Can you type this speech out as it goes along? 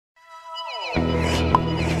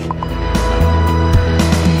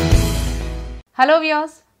Hello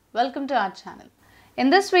viewers, welcome to our channel. In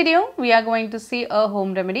this video, we are going to see a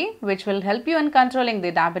home remedy which will help you in controlling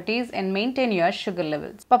the diabetes and maintain your sugar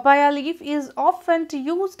levels. Papaya leaf is often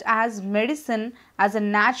used as medicine as a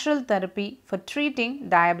natural therapy for treating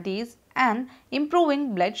diabetes and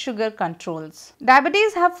improving blood sugar controls.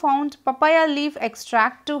 Diabetes have found papaya leaf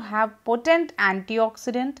extract to have potent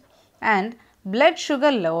antioxidant and blood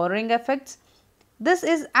sugar lowering effects. This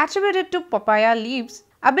is attributed to papaya leaves'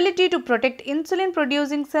 ability to protect insulin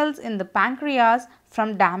producing cells in the pancreas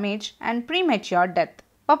from damage and premature death.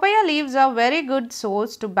 Papaya leaves are very good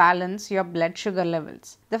source to balance your blood sugar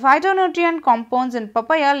levels. The phytonutrient compounds in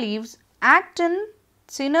papaya leaves act in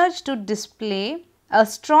synergy to display a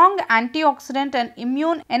strong antioxidant and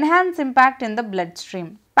immune enhance impact in the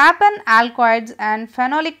bloodstream. Papain alkaloids and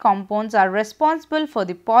phenolic compounds are responsible for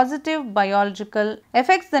the positive biological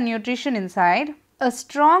effects the nutrition inside, a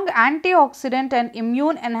strong antioxidant and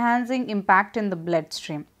immune enhancing impact in the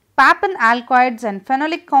bloodstream. Papain alkaloids and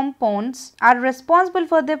phenolic compounds are responsible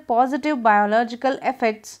for their positive biological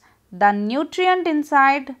effects. The nutrient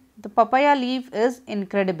inside the papaya leaf is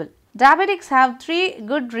incredible. Diabetics have 3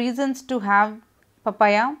 good reasons to have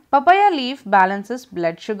papaya. Papaya leaf balances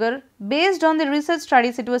blood sugar. Based on the research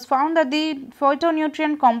studies, it was found that the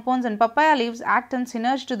phytonutrient compounds in papaya leaves act in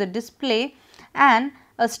synergy to the display and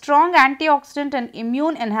a strong antioxidant and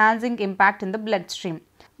immune enhancing impact in the bloodstream.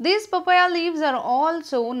 These papaya leaves are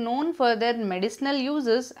also known for their medicinal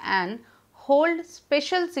uses and hold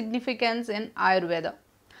special significance in Ayurveda.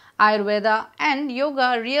 Ayurveda and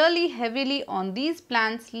yoga really heavily on these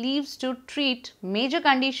plants leaves to treat major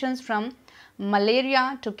conditions from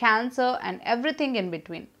malaria to cancer and everything in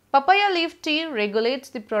between. Papaya leaf tea regulates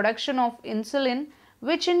the production of insulin,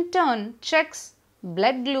 which in turn checks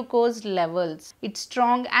blood glucose levels. Its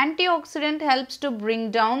strong antioxidant helps to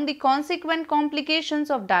bring down the consequent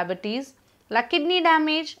complications of diabetes like kidney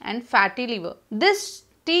damage and fatty liver. This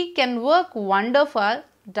tea can work wonder for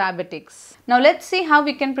diabetics. Now let's see how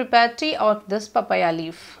we can prepare tea of this papaya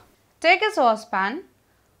leaf. Take a saucepan,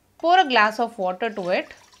 pour a glass of water to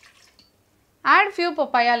it, add few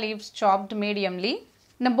papaya leaves chopped mediumly.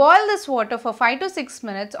 Now boil this water for 5 to 6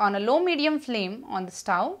 minutes on a low-medium flame on the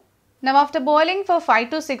stove. Now after boiling for 5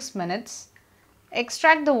 to 6 minutes,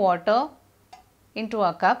 extract the water into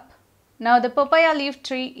a cup. Now the papaya leaf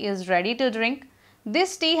tea is ready to drink.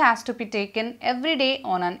 This tea has to be taken every day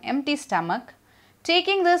on an empty stomach.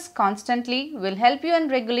 Taking this constantly will help you in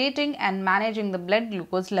regulating and managing the blood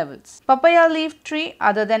glucose levels. Papaya leaf tea,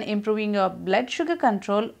 other than improving your blood sugar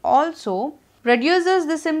control, also reduces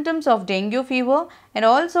the symptoms of dengue fever and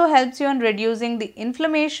also helps you in reducing the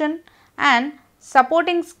inflammation and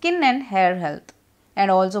supporting skin and hair health, and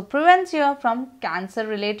also prevents you from cancer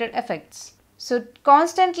related effects. So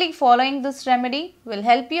constantly following this remedy will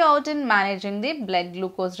help you out in managing the blood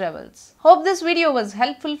glucose levels. Hope this video was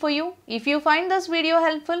helpful for you. If you find this video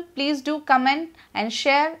helpful, please do comment and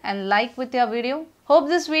share and like with your video. Hope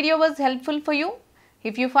this video was helpful for you.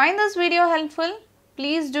 If you find this video helpful,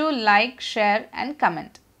 please do like, share and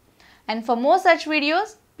comment. And for more such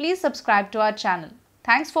videos, please subscribe to our channel.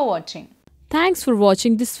 Thanks for watching. Thanks for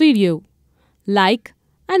watching this video. Like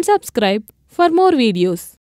and subscribe for more videos.